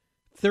Hansen,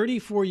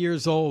 34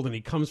 years old, and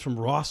he comes from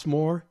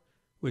Rossmore,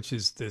 which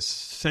is this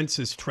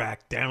census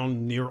tract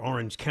down near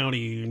Orange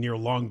County, near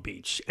Long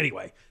Beach.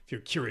 Anyway, if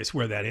you're curious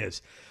where that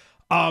is.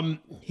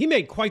 He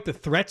made quite the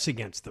threats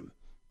against them.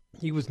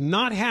 He was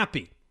not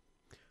happy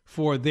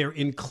for their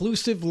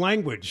inclusive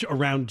language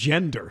around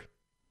gender.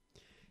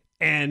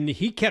 And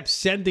he kept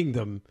sending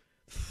them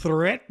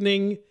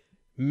threatening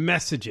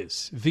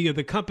messages via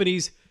the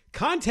company's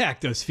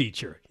Contact Us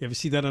feature. You ever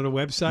see that on a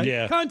website?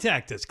 Yeah.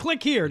 Contact us.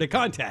 Click here to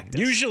contact us.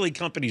 Usually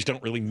companies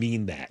don't really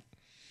mean that.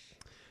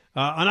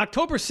 On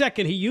October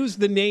 2nd, he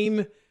used the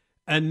name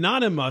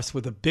Anonymous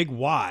with a big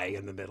Y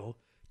in the middle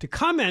to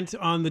comment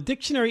on the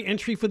dictionary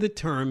entry for the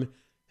term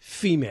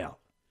female.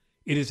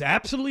 It is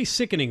absolutely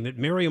sickening that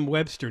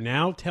Merriam-Webster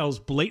now tells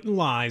blatant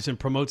lies and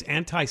promotes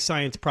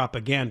anti-science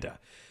propaganda.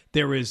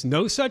 There is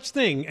no such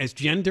thing as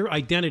gender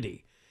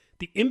identity.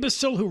 The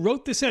imbecile who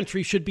wrote this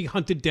entry should be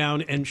hunted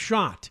down and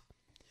shot.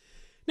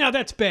 Now,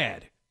 that's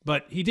bad,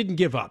 but he didn't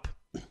give up.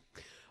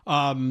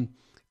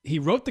 He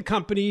wrote the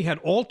company had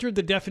altered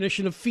the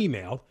definition of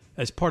female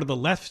as part of the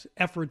left's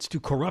efforts to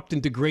corrupt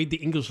and degrade the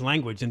English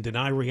language and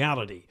deny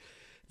reality.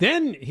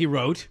 Then he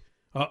wrote,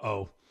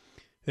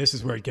 this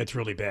is where it gets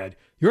really bad.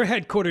 Your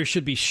headquarters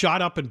should be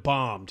shot up and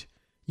bombed.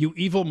 You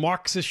evil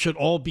Marxists should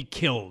all be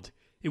killed.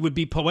 It would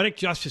be poetic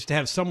justice to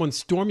have someone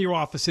storm your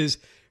offices,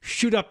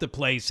 shoot up the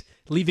place,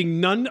 leaving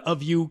none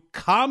of you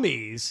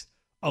commies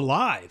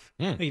alive.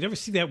 Now, you never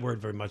see that word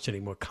very much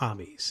anymore,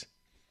 commies.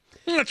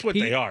 That's what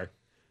they are.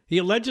 He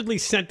allegedly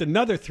sent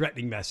another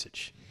threatening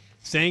message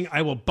saying,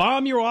 I will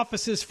bomb your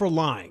offices for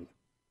lying.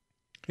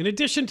 In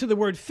addition to the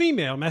word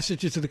female,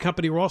 messages to the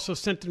company were also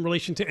sent in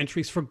relation to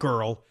entries for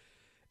girl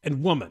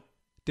and woman.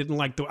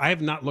 I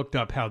have not looked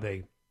up how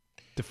they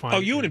define. Oh,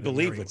 you wouldn't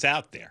believe what's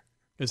out there.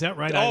 Is that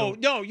right? Oh,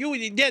 no,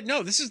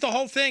 no, this is the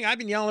whole thing. I've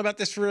been yelling about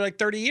this for like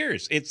 30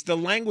 years. It's the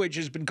language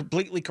has been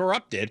completely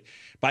corrupted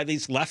by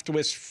these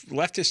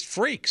leftist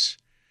freaks.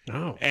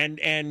 Oh. And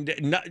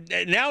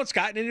now it's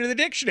gotten into the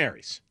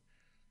dictionaries.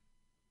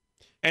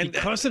 And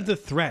because of the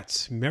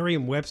threats,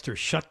 Merriam-Webster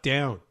shut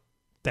down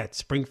that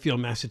Springfield,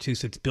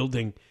 Massachusetts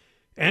building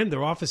and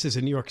their offices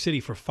in New York City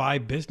for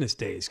 5 business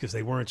days because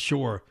they weren't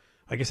sure.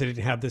 I guess they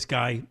didn't have this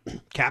guy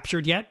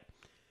captured yet.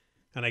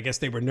 And I guess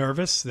they were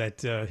nervous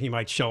that he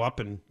might show up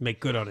and make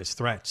good on his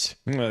threats.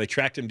 Well, they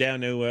tracked him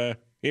down to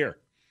here.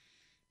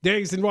 There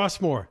he's in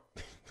Rossmore.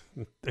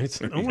 It's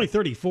only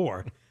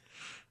 34.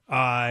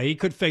 He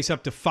could face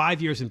up to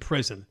 5 years in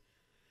prison,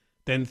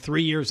 then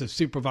 3 years of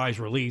supervised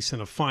release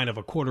and a fine of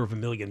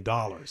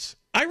 $250,000.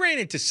 I ran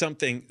into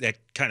something that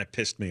kind of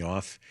pissed me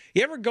off.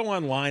 You ever go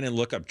online and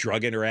look up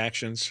drug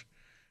interactions,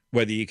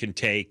 whether you can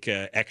take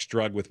X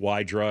drug with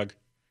Y drug?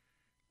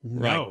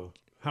 No. Right.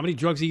 How many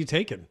drugs are you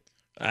taking?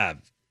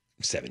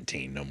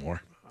 17, no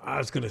more. I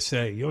was going to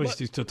say, you always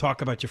used to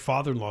talk about your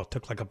father-in-law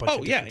took like a bunch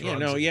of different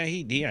drugs.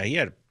 He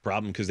had a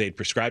problem because they had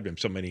prescribed him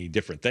so many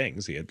different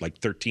things. He had like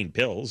 13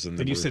 pills.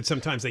 And you said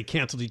sometimes they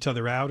canceled each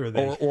other out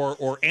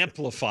or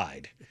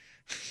amplified.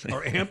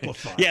 Or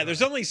amplified. Yeah,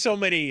 there's only so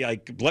many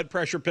like blood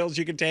pressure pills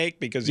you can take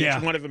because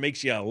each one of them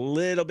makes you a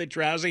little bit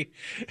drowsy.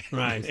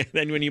 Right. And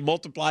then when you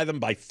multiply them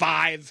by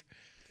 5,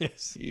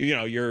 yes,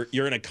 you're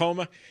in a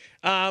coma.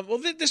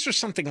 This was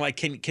something like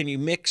can you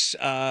mix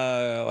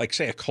like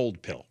say a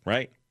cold pill,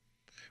 right?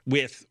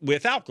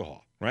 With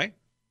alcohol, right?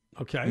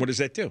 Okay. What does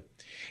that do?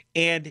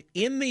 And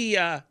in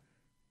the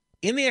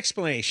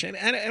explanation,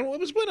 and it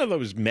was one of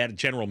those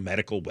general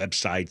medical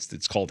websites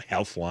that's called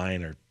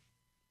Healthline or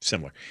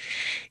similar.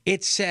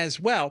 It says,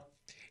 well,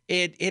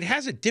 it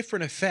has a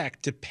different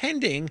effect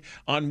depending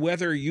on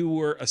whether you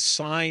were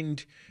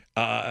assigned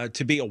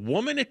to be a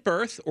woman at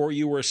birth or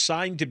you were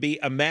assigned to be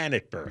a man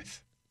at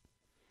birth.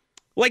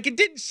 Like, it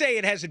didn't say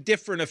it has a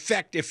different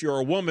effect if you're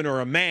a woman or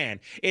a man.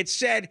 It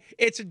said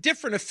it's a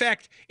different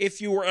effect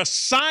if you were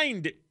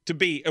assigned to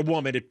be a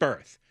woman at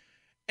birth.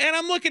 And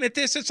I'm looking at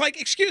this, it's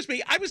like, excuse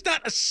me, I was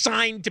not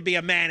assigned to be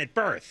a man at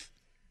birth.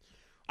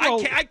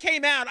 I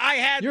came out. I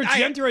had your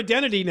gender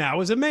identity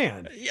now is a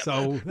man.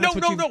 So that's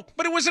no.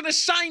 But it wasn't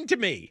assigned to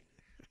me.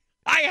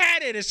 I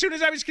had it as soon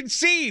as I was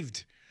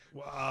conceived.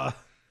 I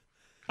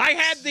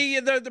had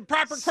the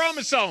proper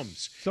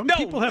chromosomes. Some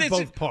people have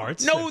both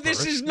parts. No,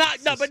 this is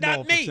not. No, but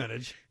not me.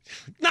 Percentage.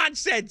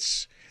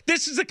 Nonsense.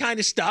 This is the kind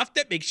of stuff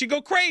that makes you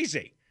go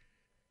crazy.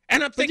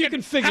 And I'm thinking, you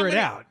can figure it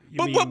out.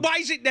 But why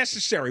is it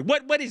necessary?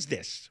 What is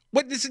this?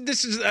 This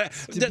is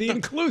to be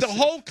inclusive. The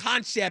whole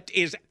concept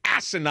is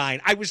asinine.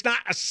 I was not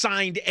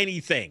assigned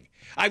anything.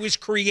 I was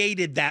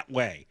created that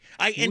way.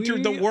 I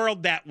entered the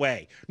world that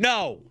way.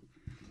 No.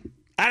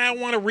 I don't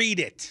want to read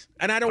it.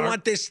 And I don't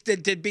want this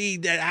to be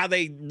how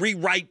they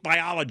rewrite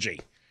biology.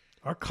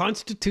 Our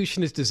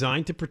Constitution is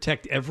designed to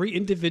protect every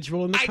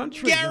individual in the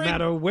country, no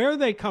matter where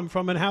they come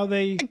from and how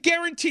they... I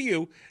guarantee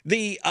you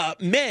the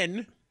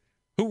men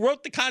who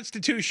wrote the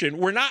Constitution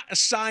were not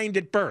assigned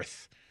at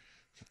birth.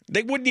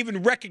 They wouldn't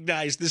even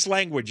recognize this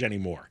language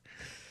anymore.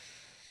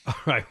 All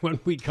right, when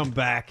we come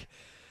back,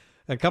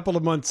 a couple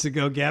of months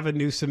ago, Gavin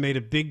Newsom made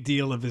a big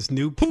deal of his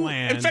new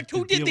plan. In fact,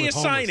 who did the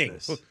assigning?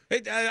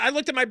 I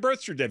looked at my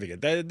birth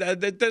certificate.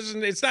 That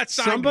doesn't. It's not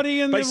signed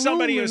somebody in by the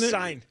somebody room who's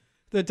signed.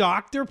 The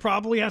doctor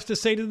probably has to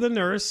say to the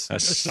nurse,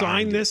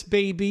 assign this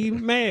baby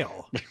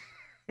male.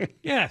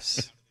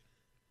 Yes.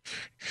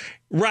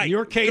 Right. In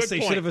your case, they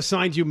should have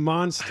assigned you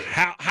monster.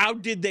 How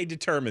did they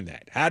determine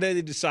that? How did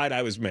they decide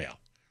I was male?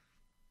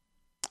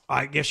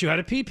 I guess you had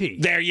a pee-pee.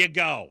 There you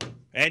go.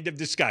 End of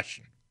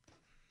discussion.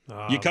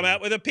 You come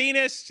out with a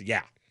penis?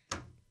 Yeah.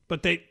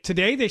 But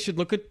today they should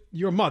look at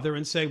your mother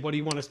and say, what do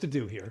you want us to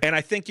do here? And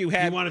I think you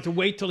have... You wanted to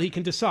wait till he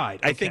can decide.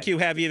 I think you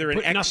have either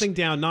Put nothing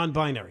down,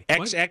 non-binary.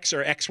 XX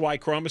or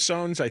XY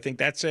chromosomes. I think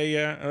that's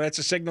a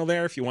signal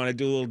there if you want to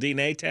do a little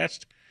DNA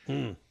test.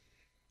 All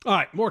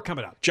right, more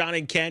coming up. John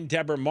and Ken,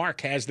 Deborah,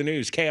 Mark has the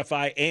news.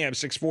 KFI AM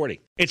 640.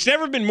 It's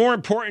never been more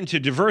important to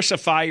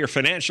diversify your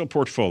financial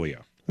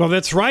portfolio. Well,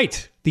 that's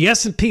right. The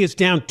S&P is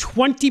down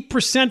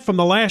 20% from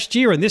the last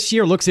year, and this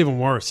year looks even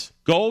worse.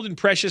 Gold and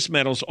precious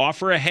metals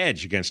offer a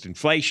hedge against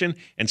inflation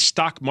and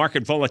stock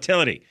market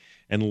volatility.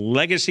 And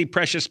Legacy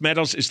Precious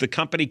Metals is the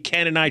company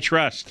Ken and I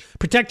trust.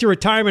 Protect your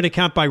retirement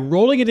account by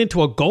rolling it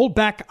into a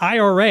gold-backed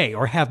IRA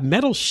or have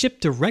metals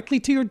shipped directly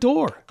to your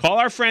door. Call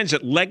our friends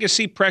at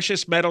Legacy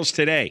Precious Metals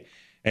today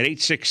at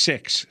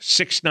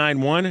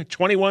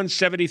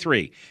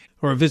 866-691-2173.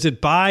 Or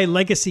visit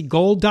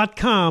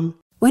buylegacygold.com.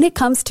 When it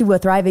comes to a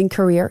thriving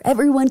career,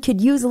 everyone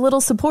could use a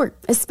little support,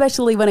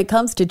 especially when it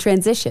comes to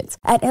transitions.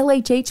 At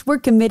LHH, we're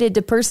committed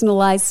to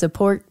personalized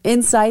support,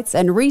 insights,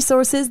 and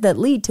resources that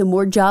lead to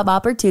more job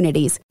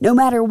opportunities. No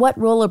matter what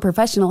role a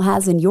professional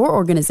has in your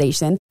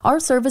organization, our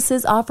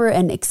services offer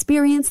an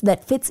experience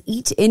that fits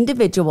each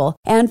individual.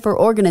 And for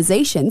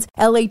organizations,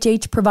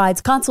 LHH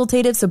provides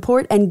consultative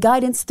support and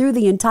guidance through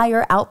the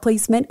entire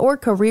outplacement or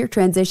career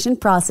transition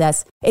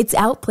process. It's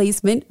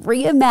outplacement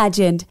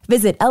reimagined.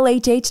 Visit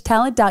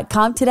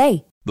LHHtalent.com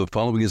today. The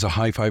following is a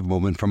high five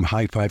moment from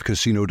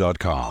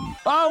highfivecasino.com.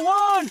 I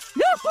won!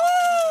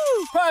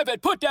 Yahoo!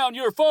 Private, put down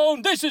your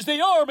phone. This is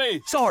the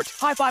Army. Sarge,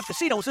 High Five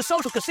Casino is a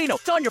social casino.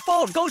 It's on your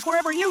phone. Goes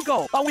wherever you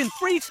go. I win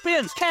free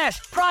spins,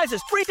 cash,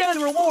 prizes, free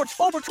daily rewards,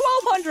 over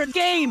 1,200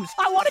 games.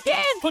 I won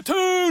again.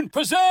 Platoon,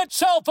 present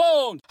cell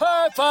phone.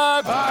 High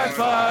Five. High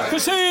Five.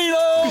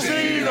 Casino.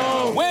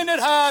 Casino. Win at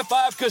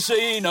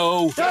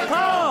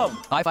highfivecasino.com.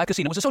 High Five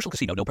Casino is a social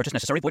casino. No purchase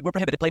necessary. Void where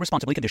prohibited. Play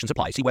responsibly. Conditions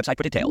apply. See website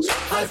for details.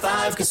 High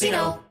Five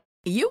Casino.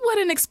 You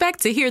wouldn't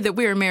expect to hear that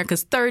we're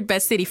America's third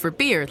best city for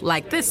beer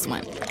like this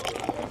one.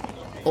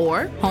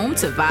 Or home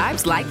to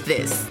vibes like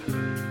this.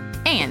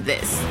 And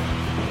this.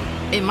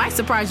 It might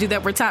surprise you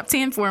that we're top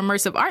 10 for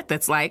immersive art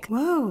that's like,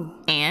 whoa.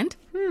 And,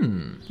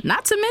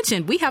 not to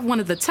mention, we have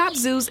one of the top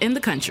zoos in the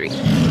country.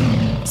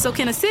 So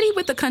can a city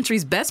with the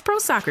country's best pro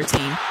soccer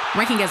team,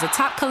 ranking as a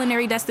top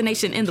culinary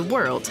destination in the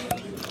world,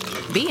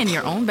 be in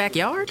your own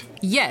backyard?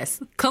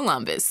 Yes,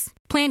 Columbus.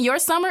 Plan your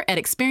summer at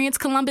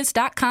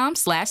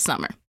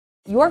experiencecolumbus.com/summer.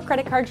 Your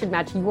credit card should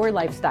match your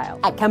lifestyle.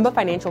 At Kemba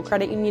Financial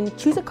Credit Union,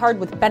 choose a card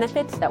with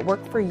benefits that work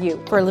for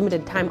you. For a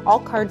limited time, all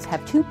cards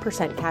have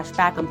 2% cash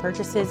back on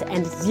purchases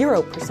and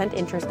 0%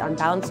 interest on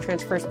balance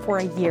transfers for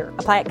a year.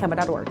 Apply at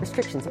Kemba.org.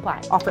 Restrictions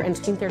apply. Offer ends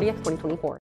June 30th, 2024.